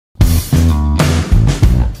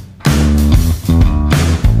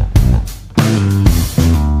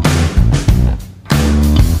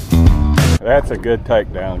That's a good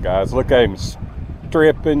takedown, guys. Look at him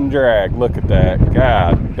strip and drag. Look at that.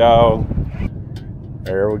 God, dog.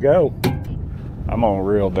 There we go. I'm gonna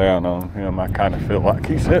reel down on him. I kind of feel like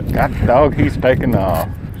he's hit. God, dog, he's taking off.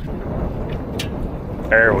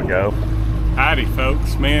 There we go. Howdy,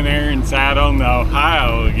 folks. Me and Erin's out on the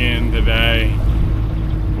Ohio again today.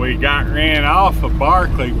 We got ran off of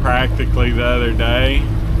Barkley practically the other day.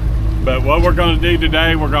 But what we're going to do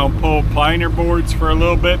today, we're going to pull planer boards for a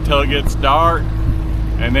little bit till it gets dark,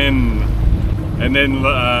 and then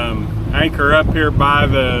anchor up here by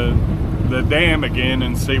the dam again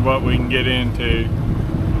and see what we can get into.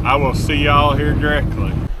 I will see y'all here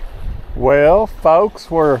directly. Well, folks,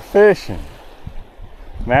 we're fishing.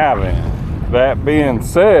 Now then, that being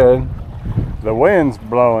said, the wind's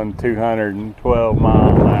blowing 212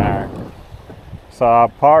 miles an hour, so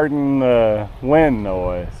I pardon the wind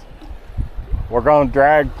noise. We're going to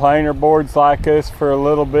drag planer boards like this for a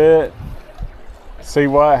little bit, see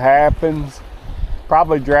what happens.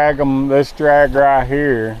 Probably drag them this drag right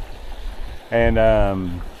here, and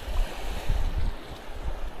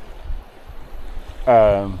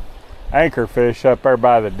anchor fish up there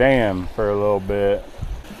by the dam for a little bit.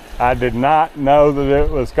 I did not know that it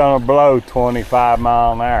was going to blow 25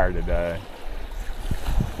 miles an hour today,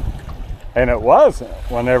 and it wasn't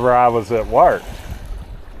whenever I was at work.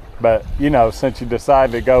 But, you know, since you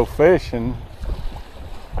decide to go fishing,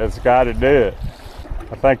 it's got to do it.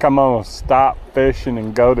 I think I'm going to stop fishing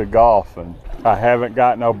and go to golfing. I haven't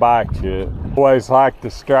got no bites yet. Always like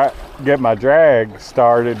to get my drag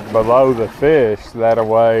started below the fish. That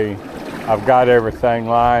way I've got everything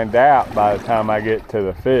lined out by the time I get to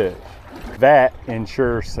the fish. That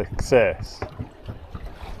ensures success.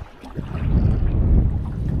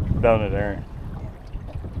 Don't it, Erin?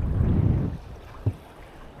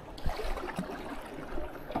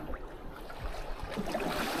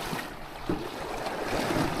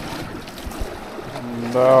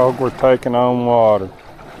 Dog, we're taking on water.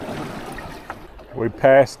 We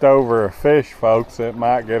passed over a fish, folks, that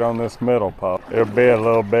might get on this middle post. It'll be a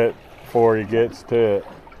little bit before he gets to it.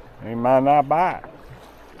 He might not bite.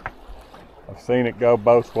 I've seen it go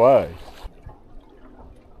both ways.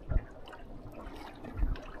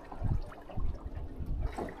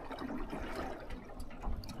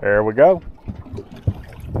 There we go.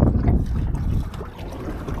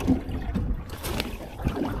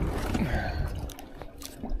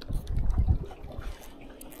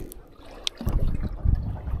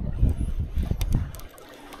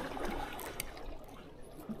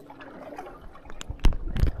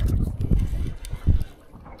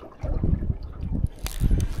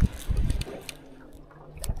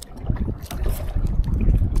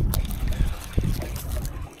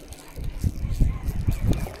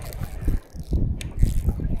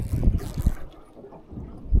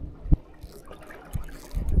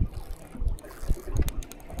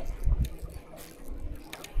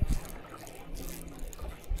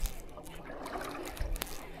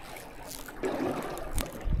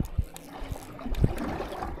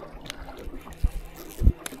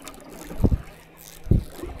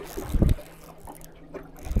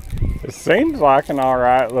 It seems like an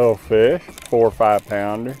alright little fish, 4 or 5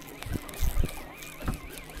 pounder.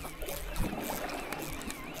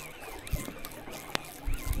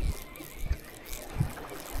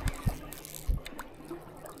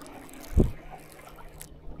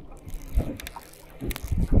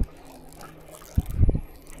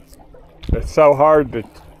 It's so hard to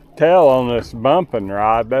tell on this bumping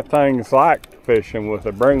rod. That thing's like fishing with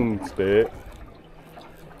a broomstick.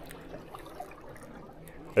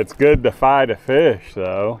 It's good to fight a fish,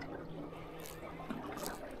 though.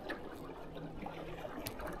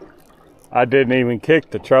 I didn't even kick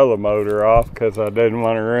the trolling motor off because I didn't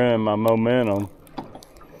want to ruin my momentum.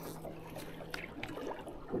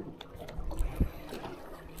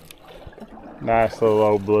 Nice little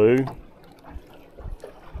old blue.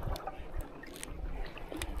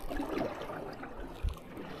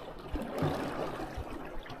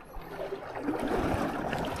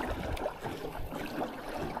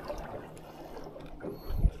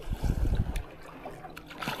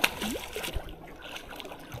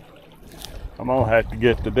 I'm gonna have to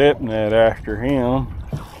get the dip net after him.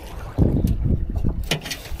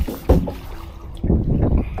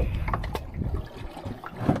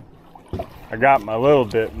 I got my little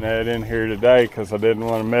dip net in here today because I didn't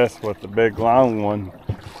want to mess with the big long one.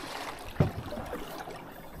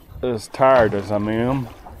 As tired as I am.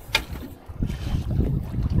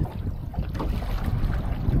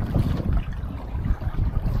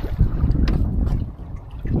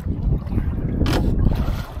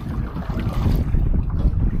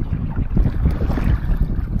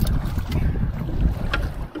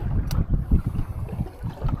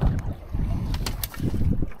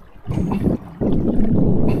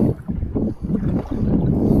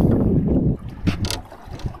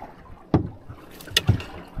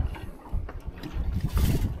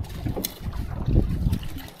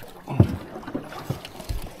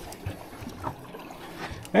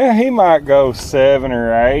 Yeah, he might go 7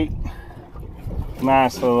 or 8.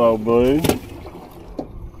 Nice little old blue.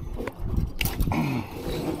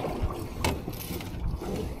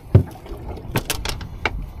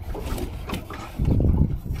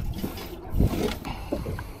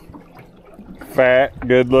 Fat,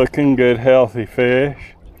 good looking, good healthy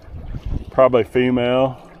fish. Probably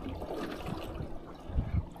female.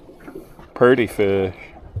 Pretty fish.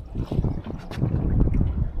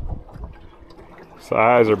 His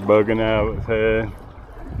eyes are bugging out of his head.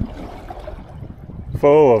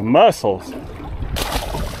 Full of muscles.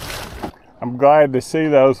 I'm glad to see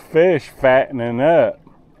those fish fattening up.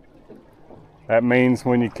 That means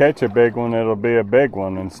when you catch a big one, it'll be a big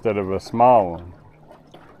one instead of a small one.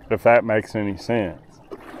 If that makes any sense.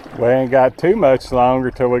 We ain't got too much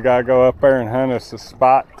longer till we gotta go up there and hunt us a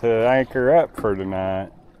spot to anchor up for tonight.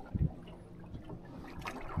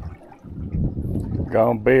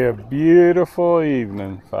 Gonna be a beautiful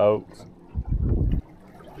evening, folks.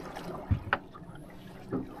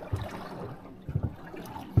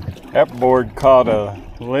 That board caught a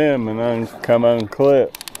limb and come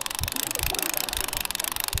unclipped.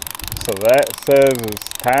 So that says it's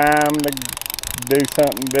time to do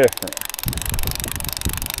something different.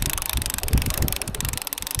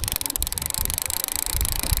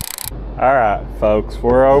 Alright folks,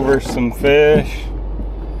 we're over some fish.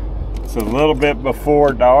 It's a little bit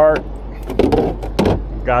before dark.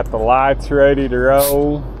 Got the lights ready to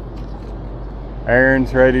roll.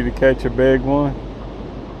 Erin's ready to catch a big one.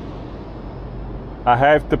 I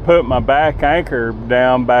have to put my back anchor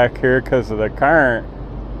down back here because of the current.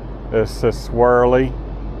 It's so swirly.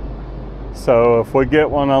 So if we get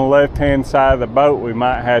one on the left-hand side of the boat, we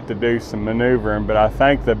might have to do some maneuvering, but I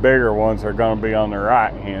think the bigger ones are going to be on the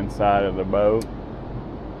right-hand side of the boat.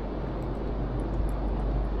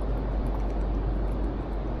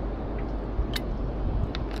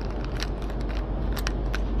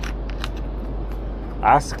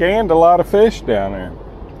 I scanned a lot of fish down there.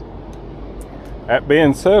 That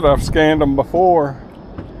being said, I've scanned them before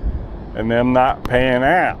and them not pan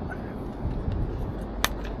out.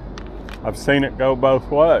 I've seen it go both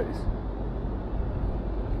ways.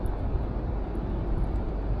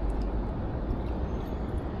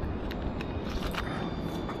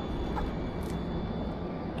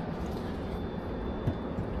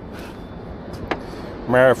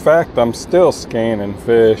 Matter of fact, I'm still scanning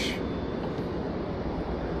fish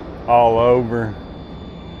all over,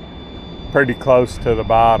 pretty close to the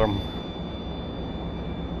bottom.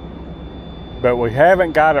 But we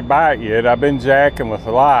haven't got a bite yet. I've been jacking with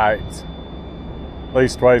the lights.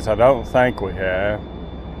 Leastways, I don't think we have.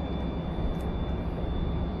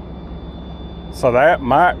 So that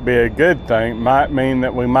might be a good thing. Might mean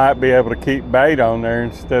that we might be able to keep bait on there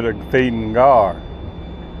instead of feeding gar.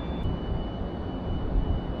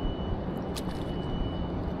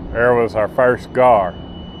 There was our first gar.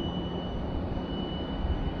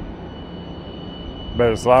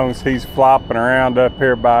 But as long as he's flopping around up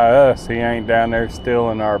here by us, he ain't down there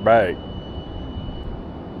stealing our bait.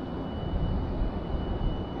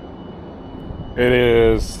 It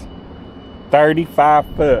is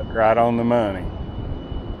 35 foot right on the money.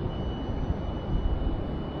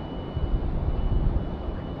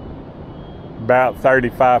 About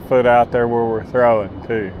 35 foot out there where we're throwing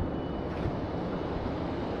too.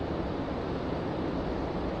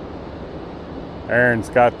 Erin's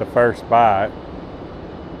got the first bite.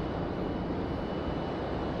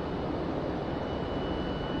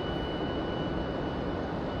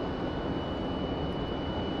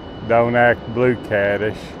 Don't act blue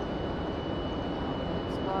cattish.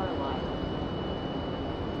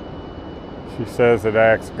 She says it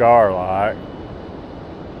acts gar-like.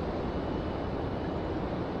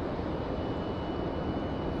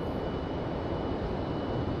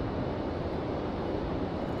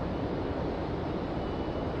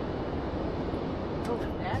 Oh,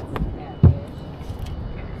 that's catfish.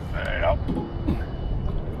 Yep.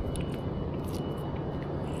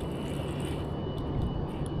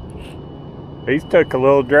 He's took a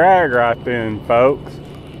little drag right then, folks.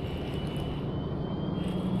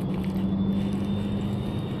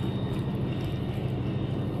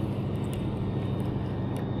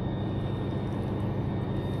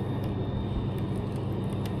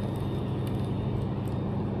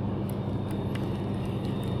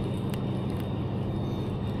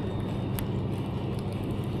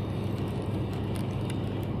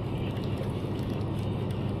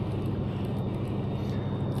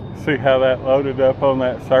 See how that loaded up on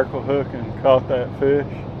that circle hook and caught that fish?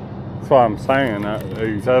 That's what I'm saying.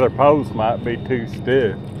 These other posts might be too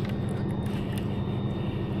stiff.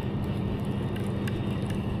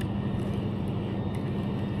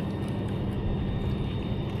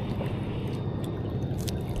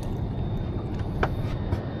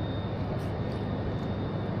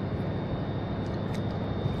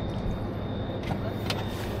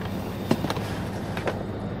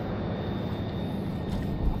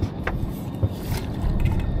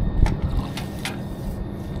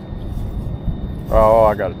 Oh,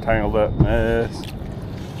 I got a tangled up mess.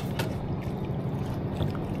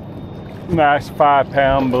 Nice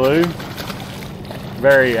 5-pound blue.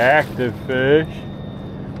 Very active fish.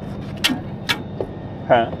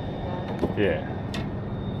 Huh? Yeah.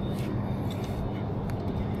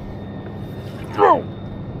 Oh.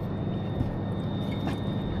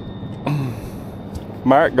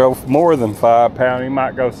 Might go more than 5 pound. He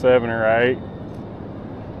might go 7 or 8.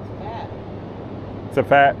 Fat. It's a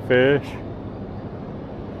fat fish.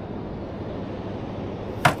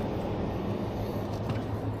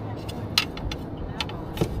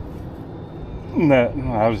 No,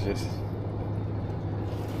 I was just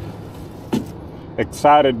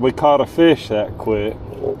excited we caught a fish that quick.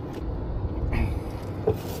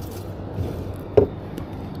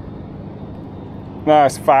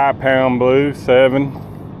 Nice 5-pound blue, 7.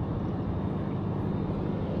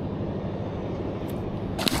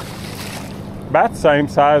 About the same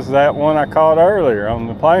size as that one I caught earlier on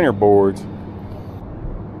the planer boards.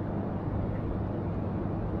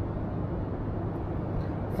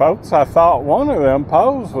 Folks, I thought one of them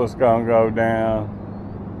poles was gonna go down.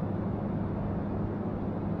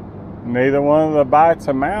 Neither one of the bites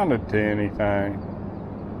amounted to anything.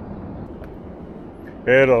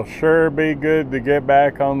 It'll sure be good to get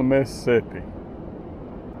back on the Mississippi.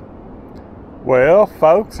 Well,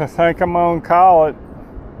 folks, I think I'm gonna call it.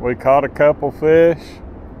 We caught a couple fish.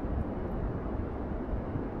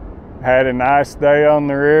 Had a nice day on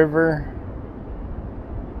the river.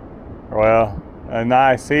 Well, a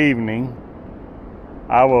nice evening.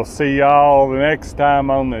 I will see y'all the next time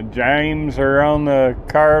on the James or on the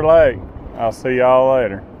Carr Lake. I'll see y'all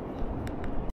later.